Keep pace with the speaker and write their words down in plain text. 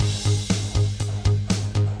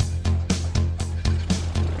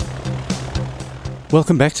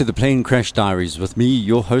Welcome back to the Plane Crash Diaries with me,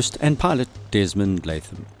 your host and pilot, Desmond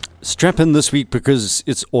Latham. Strap in this week because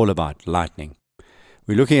it's all about lightning.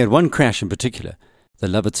 We're looking at one crash in particular, the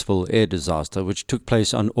Lovettsville air disaster, which took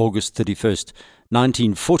place on August 31st,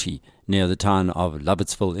 1940, near the town of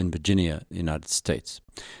Lovettsville in Virginia, United States.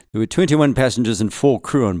 There were 21 passengers and 4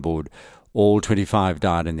 crew on board. All 25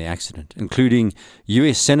 died in the accident, including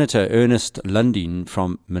U.S. Senator Ernest Lundeen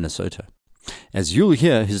from Minnesota. As you'll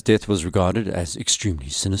hear, his death was regarded as extremely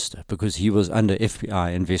sinister because he was under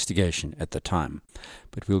FBI investigation at the time.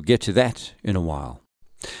 But we'll get to that in a while.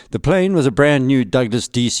 The plane was a brand new Douglas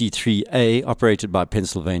DC-3A operated by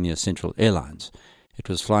Pennsylvania Central Airlines. It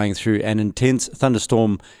was flying through an intense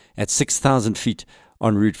thunderstorm at 6,000 feet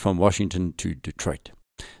en route from Washington to Detroit.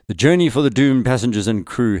 The journey for the doomed passengers and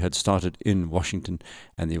crew had started in Washington,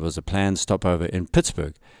 and there was a planned stopover in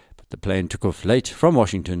Pittsburgh. The plane took off late from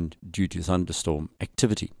Washington due to thunderstorm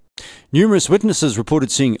activity. Numerous witnesses reported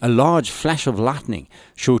seeing a large flash of lightning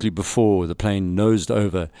shortly before the plane nosed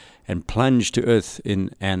over and plunged to earth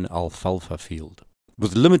in an alfalfa field.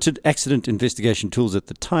 With limited accident investigation tools at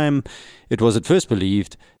the time, it was at first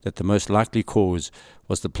believed that the most likely cause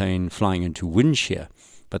was the plane flying into wind shear,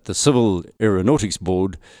 but the Civil Aeronautics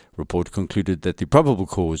Board report concluded that the probable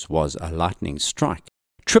cause was a lightning strike.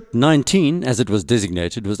 Trip 19, as it was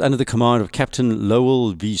designated, was under the command of Captain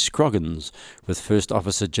Lowell V. Scroggins, with First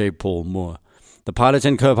Officer J. Paul Moore. The pilot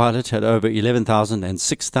and co-pilot had over 11,000 and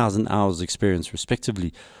 6,000 hours experience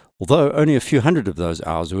respectively, although only a few hundred of those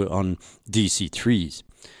hours were on DC-3s.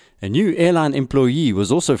 A new airline employee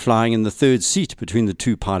was also flying in the third seat between the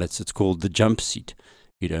two pilots. It's called the jump seat.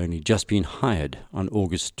 He'd only just been hired on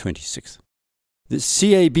August 26th. The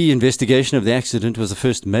CAB investigation of the accident was the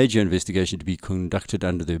first major investigation to be conducted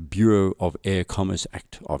under the Bureau of Air Commerce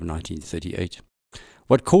Act of 1938.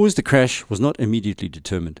 What caused the crash was not immediately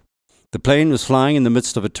determined. The plane was flying in the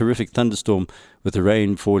midst of a terrific thunderstorm with the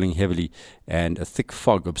rain falling heavily and a thick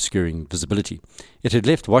fog obscuring visibility. It had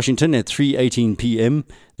left Washington at 3:18 p.m.,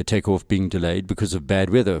 the takeoff being delayed because of bad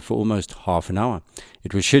weather for almost half an hour.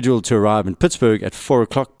 It was scheduled to arrive in Pittsburgh at 4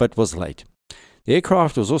 o'clock but was late. The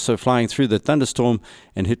aircraft was also flying through the thunderstorm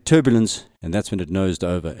and hit turbulence, and that's when it nosed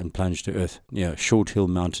over and plunged to earth near Short Hill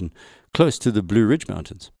Mountain, close to the Blue Ridge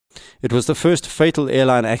Mountains. It was the first fatal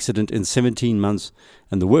airline accident in 17 months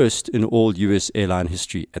and the worst in all U.S. airline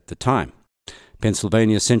history at the time.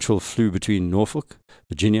 Pennsylvania Central flew between Norfolk,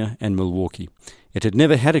 Virginia, and Milwaukee. It had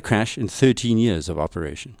never had a crash in 13 years of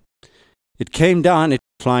operation. It came down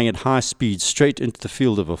flying at high speed straight into the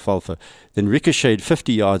field of alfalfa, then ricocheted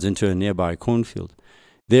 50 yards into a nearby cornfield.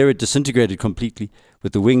 There it disintegrated completely,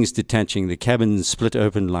 with the wings detaching, the cabin split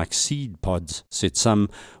open like seed pods, said some,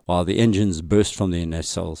 while the engines burst from their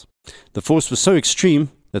nacelles. The force was so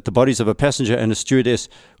extreme that the bodies of a passenger and a stewardess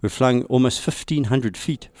were flung almost 1,500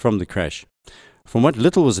 feet from the crash. From what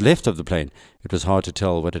little was left of the plane, it was hard to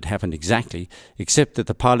tell what had happened exactly, except that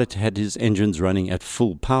the pilot had his engines running at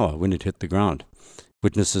full power when it hit the ground.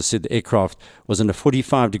 Witnesses said the aircraft was in a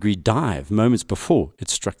 45-degree dive moments before it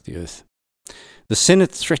struck the earth. The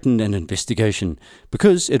Senate threatened an investigation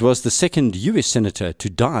because it was the second U.S. senator to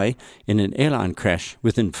die in an airline crash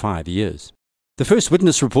within 5 years. The first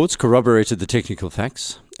witness reports corroborated the technical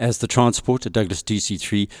facts. As the transport, a Douglas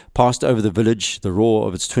DC-3, passed over the village, the roar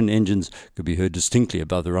of its twin engines could be heard distinctly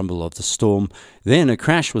above the rumble of the storm. Then a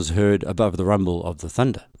crash was heard above the rumble of the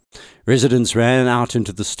thunder. Residents ran out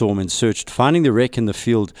into the storm and searched, finding the wreck in the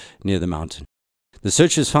field near the mountain. The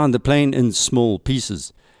searchers found the plane in small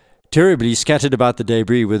pieces. Terribly scattered about the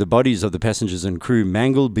debris were the bodies of the passengers and crew,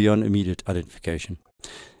 mangled beyond immediate identification.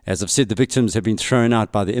 As I've said, the victims had been thrown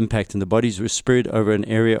out by the impact and the bodies were spread over an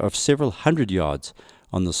area of several hundred yards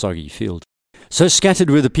on the soggy field. So scattered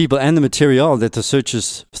were the people and the material that the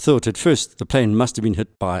searchers thought at first the plane must have been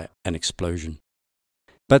hit by an explosion.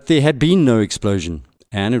 But there had been no explosion,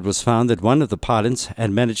 and it was found that one of the pilots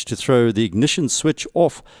had managed to throw the ignition switch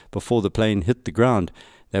off before the plane hit the ground.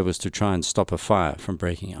 That was to try and stop a fire from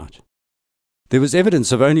breaking out. There was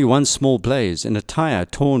evidence of only one small blaze and a tire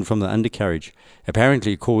torn from the undercarriage,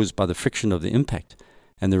 apparently caused by the friction of the impact,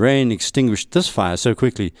 and the rain extinguished this fire so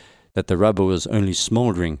quickly that the rubber was only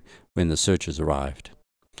smouldering when the searchers arrived.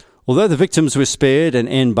 Although the victims were spared and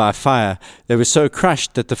ended by fire, they were so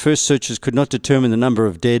crushed that the first searchers could not determine the number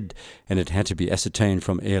of dead, and it had to be ascertained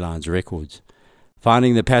from airlines' records.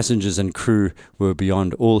 Finding the passengers and crew were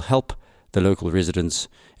beyond all help, the local residents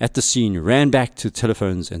at the scene ran back to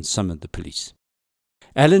telephones and summoned the police.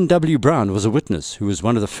 Alan W. Brown was a witness who was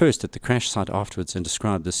one of the first at the crash site afterwards and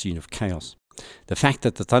described the scene of chaos. The fact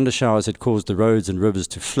that the thunder showers had caused the roads and rivers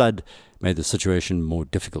to flood made the situation more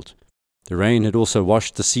difficult. The rain had also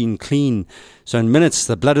washed the scene clean, so in minutes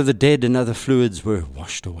the blood of the dead and other fluids were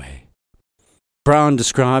washed away. Brown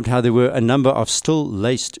described how there were a number of still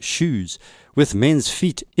laced shoes with men's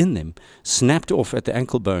feet in them, snapped off at the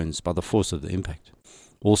ankle bones by the force of the impact.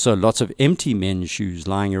 Also lots of empty men's shoes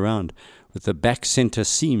lying around, with the back center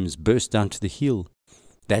seams burst down to the heel.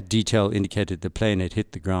 That detail indicated the plane had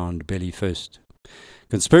hit the ground belly first.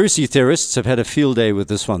 Conspiracy theorists have had a field day with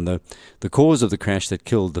this one, though. The cause of the crash that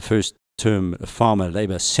killed the first-term farmer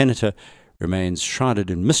Labour senator remains shrouded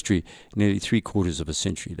in mystery nearly 3/4 of a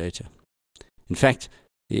century later. In fact,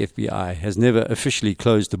 the FBI has never officially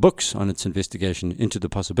closed the books on its investigation into the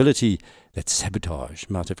possibility that sabotage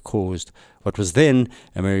might have caused what was then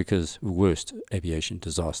America's worst aviation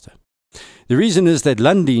disaster. The reason is that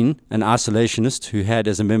Lundin, an isolationist who had,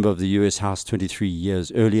 as a member of the US House 23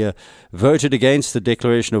 years earlier, voted against the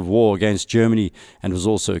declaration of war against Germany and was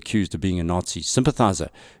also accused of being a Nazi sympathizer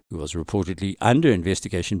who was reportedly under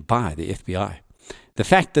investigation by the FBI. The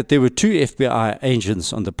fact that there were 2 FBI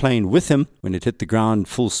agents on the plane with him when it hit the ground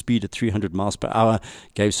full speed at 300 miles per hour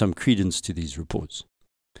gave some credence to these reports.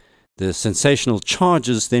 The sensational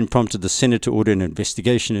charges then prompted the Senate to order an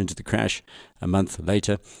investigation into the crash a month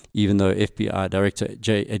later, even though FBI Director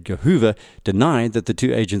J. Edgar Hoover denied that the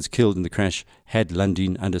 2 agents killed in the crash had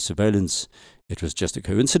Lundin under surveillance. It was just a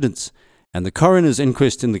coincidence, and the coroner's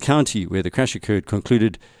inquest in the county where the crash occurred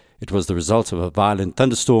concluded it was the result of a violent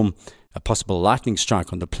thunderstorm, a possible lightning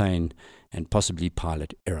strike on the plane, and possibly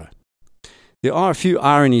pilot error. There are a few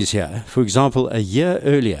ironies here. For example, a year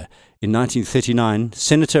earlier, in 1939,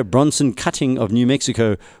 Senator Bronson Cutting of New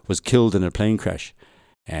Mexico was killed in a plane crash,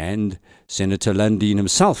 and Senator Lundin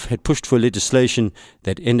himself had pushed for legislation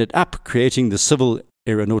that ended up creating the Civil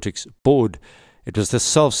Aeronautics Board. It was this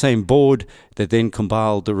self-same board that then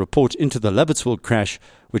compiled the report into the Lovettsville crash,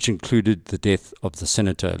 which included the death of the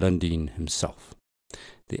Senator Lundin himself.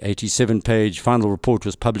 The 87-page final report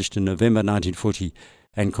was published in November 1940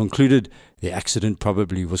 and concluded the accident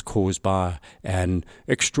probably was caused by an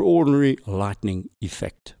extraordinary lightning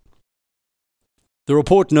effect. The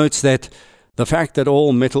report notes that the fact that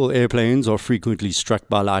all metal airplanes are frequently struck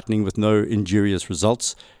by lightning with no injurious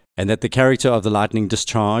results, and that the character of the lightning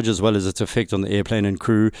discharge as well as its effect on the airplane and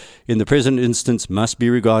crew in the present instance must be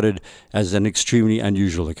regarded as an extremely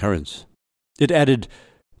unusual occurrence. It added,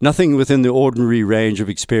 nothing within the ordinary range of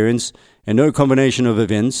experience, and no combination of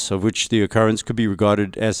events of which the occurrence could be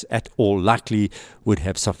regarded as at all likely would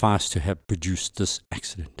have sufficed to have produced this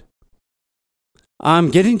accident.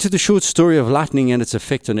 I'm getting to the short story of lightning and its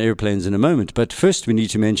effect on airplanes in a moment, but first we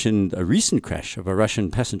need to mention a recent crash of a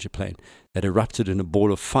Russian passenger plane that erupted in a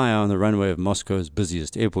ball of fire on the runway of Moscow's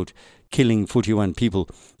busiest airport, killing 41 people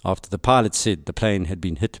after the pilot said the plane had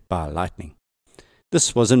been hit by lightning.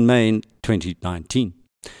 This was in May 2019.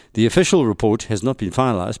 The official report has not been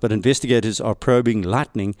finalized, but investigators are probing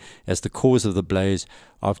lightning as the cause of the blaze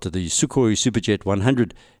after the Sukhoi Superjet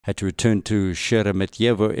 100 had to return to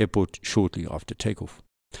Sheremetyevo Airport shortly after takeoff.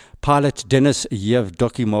 Pilot Denis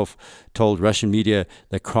Yevdokimov told Russian media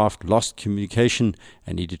the craft lost communication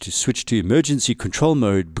and needed to switch to emergency control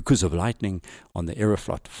mode because of lightning on the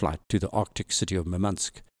Aeroflot flight to the Arctic city of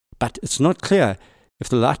Murmansk. But it's not clear if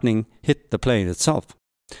the lightning hit the plane itself.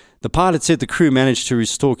 The pilot said the crew managed to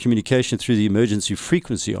restore communication through the emergency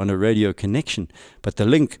frequency on a radio connection, but the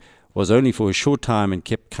link was only for a short time and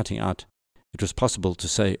kept cutting out. It was possible to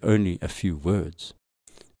say only a few words.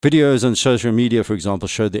 Videos on social media, for example,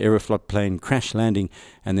 showed the Aeroflot plane crash landing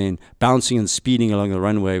and then bouncing and speeding along the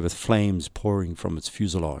runway with flames pouring from its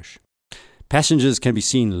fuselage. Passengers can be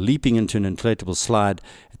seen leaping into an inflatable slide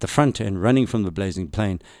at the front and running from the blazing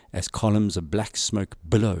plane as columns of black smoke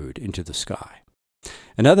billowed into the sky.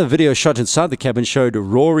 Another video shot inside the cabin showed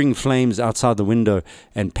roaring flames outside the window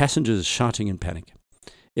and passengers shouting in panic.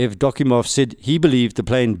 Evdokimov said he believed the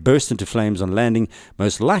plane burst into flames on landing,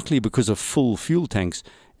 most likely because of full fuel tanks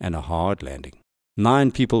and a hard landing.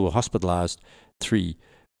 9 people were hospitalized, 3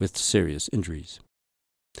 with serious injuries.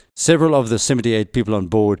 Several of the 78 people on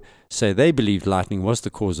board say they believed lightning was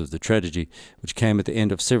the cause of the tragedy, which came at the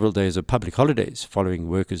end of several days of public holidays following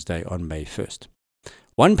Workers' Day on May 1st.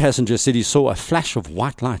 One passenger said he saw a flash of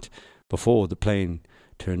white light before the plane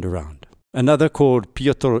turned around. Another, called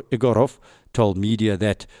Pyotr Igorov, told media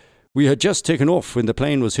that we had just taken off when the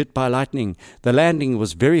plane was hit by lightning. The landing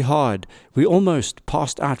was very hard. We almost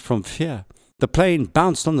passed out from fear. The plane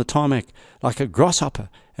bounced on the tarmac like a grasshopper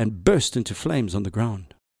and burst into flames on the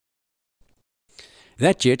ground.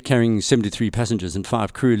 That jet, carrying 73 passengers and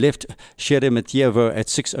 5 crew, left Sheremetyevo at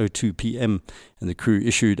 6:02 p.m. and the crew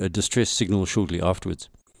issued a distress signal shortly afterwards.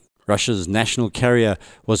 Russia's national carrier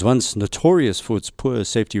was once notorious for its poor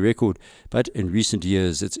safety record, but in recent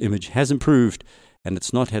years its image has improved, and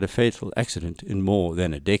it's not had a fatal accident in more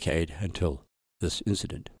than a decade until this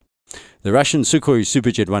incident. The Russian Sukhoi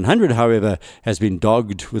Superjet 100, however, has been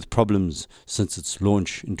dogged with problems since its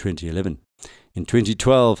launch in 2011. In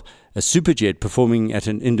 2012, a Superjet performing at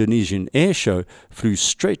an Indonesian air show flew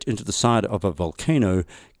straight into the side of a volcano,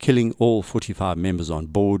 killing all 45 members on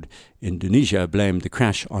board. Indonesia blamed the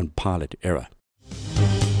crash on pilot error.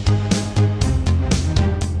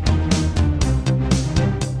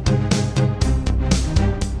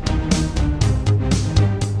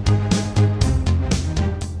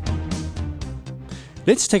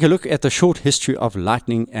 Let's take a look at the short history of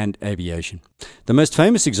lightning and aviation. The most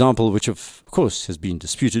famous example, which of course has been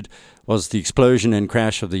disputed, was the explosion and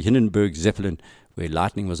crash of the Hindenburg Zeppelin, where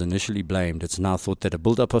lightning was initially blamed. It's now thought that a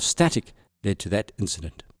build-up of static led to that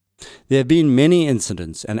incident. There have been many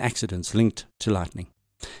incidents and accidents linked to lightning.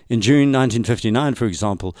 In June 1959, for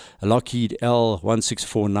example, a Lockheed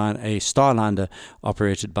L1649A Starliner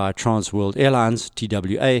operated by Trans World Airlines,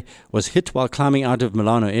 TWA, was hit while climbing out of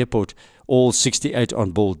Milano Airport. All 68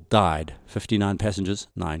 on board died, 59 passengers,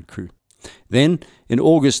 9 crew. Then, in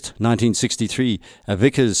August 1963, a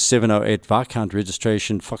Vickers 708 Viscount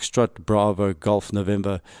registration Foxtrot Bravo Golf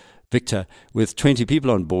November Victor, with 20 people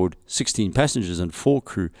on board, 16 passengers and 4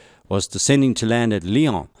 crew, was descending to land at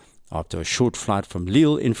Lyon after a short flight from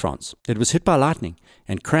Lille in France. It was hit by lightning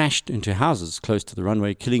and crashed into houses close to the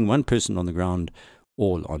runway, killing 1 person on the ground,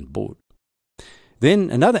 all on board.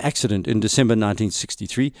 Then another accident in December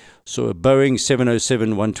 1963 saw a Boeing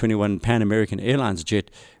 707-121 Pan American Airlines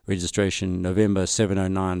jet, registration November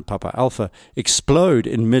 709 Papa Alpha, explode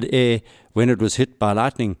in mid-air when it was hit by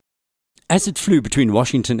lightning. As it flew between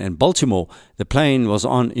Washington and Baltimore, the plane was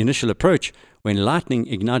on initial approach when lightning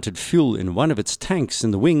ignited fuel in one of its tanks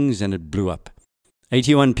in the wings and it blew up.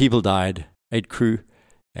 81 people died, 8 crew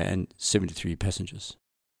and 73 passengers.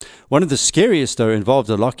 One of the scariest, though, involved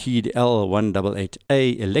a Lockheed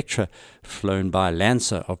L188A Electra flown by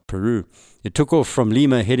Lanza of Peru. It took off from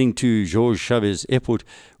Lima heading to Jorge Chavez Airport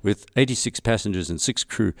with 86 passengers and 6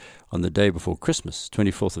 crew on the day before Christmas,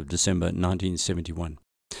 24th of December 1971.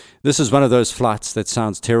 This is one of those flights that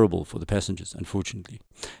sounds terrible for the passengers, unfortunately.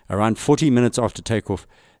 Around 40 minutes after takeoff,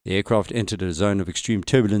 the aircraft entered a zone of extreme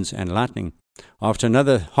turbulence and lightning. After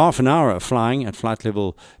another half an hour of flying at flight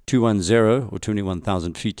level 210 or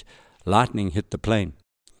 21,000 feet, lightning hit the plane.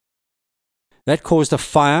 That caused a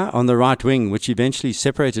fire on the right wing, which eventually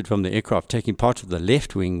separated from the aircraft, taking part of the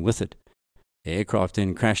left wing with it. The aircraft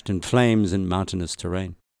then crashed in flames in mountainous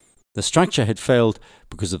terrain. The structure had failed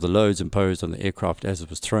because of the loads imposed on the aircraft as it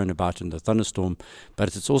was thrown about in the thunderstorm,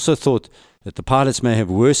 but it's also thought that the pilots may have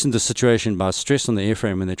worsened the situation by stress on the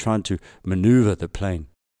airframe when they tried to maneuver the plane.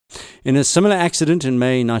 In a similar accident in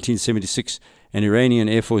May 1976, an Iranian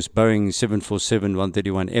Air Force Boeing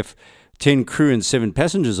 747-131F, 10 crew and 7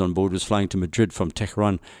 passengers on board was flying to Madrid from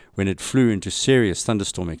Tehran when it flew into serious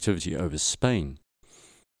thunderstorm activity over Spain.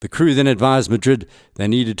 The crew then advised Madrid they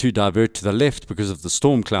needed to divert to the left because of the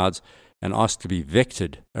storm clouds and asked to be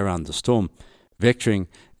vectored around the storm. Vectoring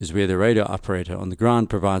is where the radar operator on the ground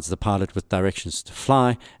provides the pilot with directions to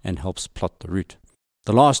fly and helps plot the route.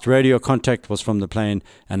 The last radio contact was from the plane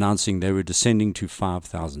announcing they were descending to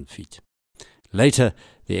 5,000 feet. Later,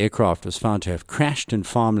 the aircraft was found to have crashed in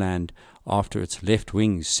farmland after its left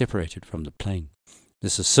wings separated from the plane.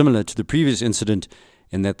 This is similar to the previous incident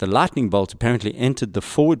in that the lightning bolt apparently entered the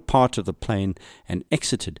forward part of the plane and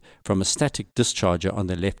exited from a static discharger on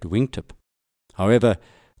the left wingtip. However,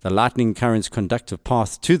 the lightning current's conductive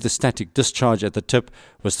path to the static discharge at the tip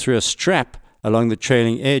was through a strap along the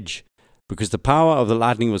trailing edge. Because the power of the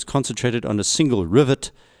lightning was concentrated on a single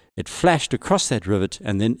rivet, it flashed across that rivet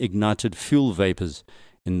and then ignited fuel vapors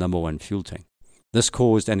in number 1 fuel tank. This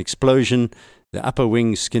caused an explosion, the upper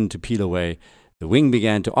wing skinned to peel away. The wing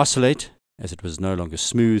began to oscillate as it was no longer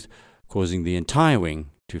smooth, causing the entire wing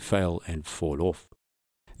to fail and fall off.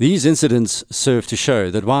 These incidents serve to show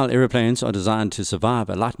that while aeroplanes are designed to survive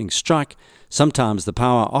a lightning strike, sometimes the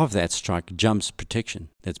power of that strike jumps protection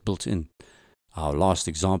that's built in. Our last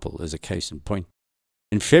example is a case in point.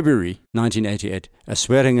 In February 1988, a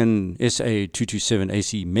Swearingen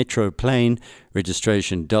SA227AC Metro plane,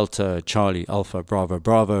 registration Delta Charlie Alpha Bravo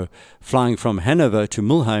Bravo, flying from Hanover to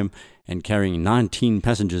Mulheim and carrying 19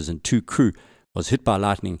 passengers and 2 crew, was hit by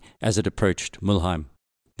lightning as it approached Mulheim.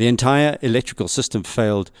 The entire electrical system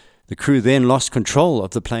failed. The crew then lost control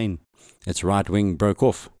of the plane. Its right wing broke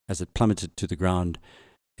off as it plummeted to the ground.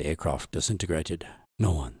 The aircraft disintegrated.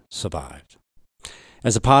 No one survived.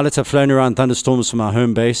 As a pilot, I've flown around thunderstorms from our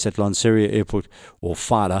home base at Lanseria Airport, or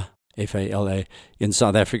FALA, F-A-L-A, in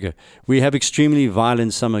South Africa. We have extremely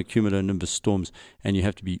violent summer cumulonimbus storms, and you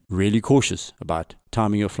have to be really cautious about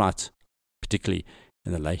timing your flights, particularly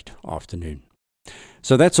in the late afternoon.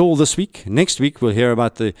 So that's all this week. Next week, we'll hear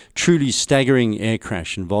about the truly staggering air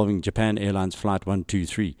crash involving Japan Airlines Flight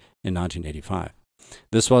 123 in 1985.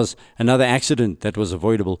 This was another accident that was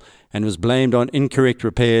avoidable and was blamed on incorrect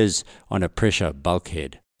repairs on a pressure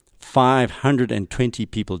bulkhead. 520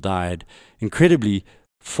 people died. Incredibly,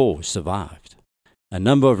 4 survived. A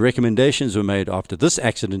number of recommendations were made after this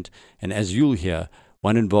accident, and as you'll hear,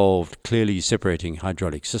 one involved clearly separating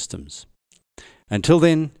hydraulic systems. Until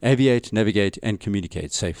then, aviate, navigate, and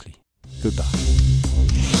communicate safely. Goodbye.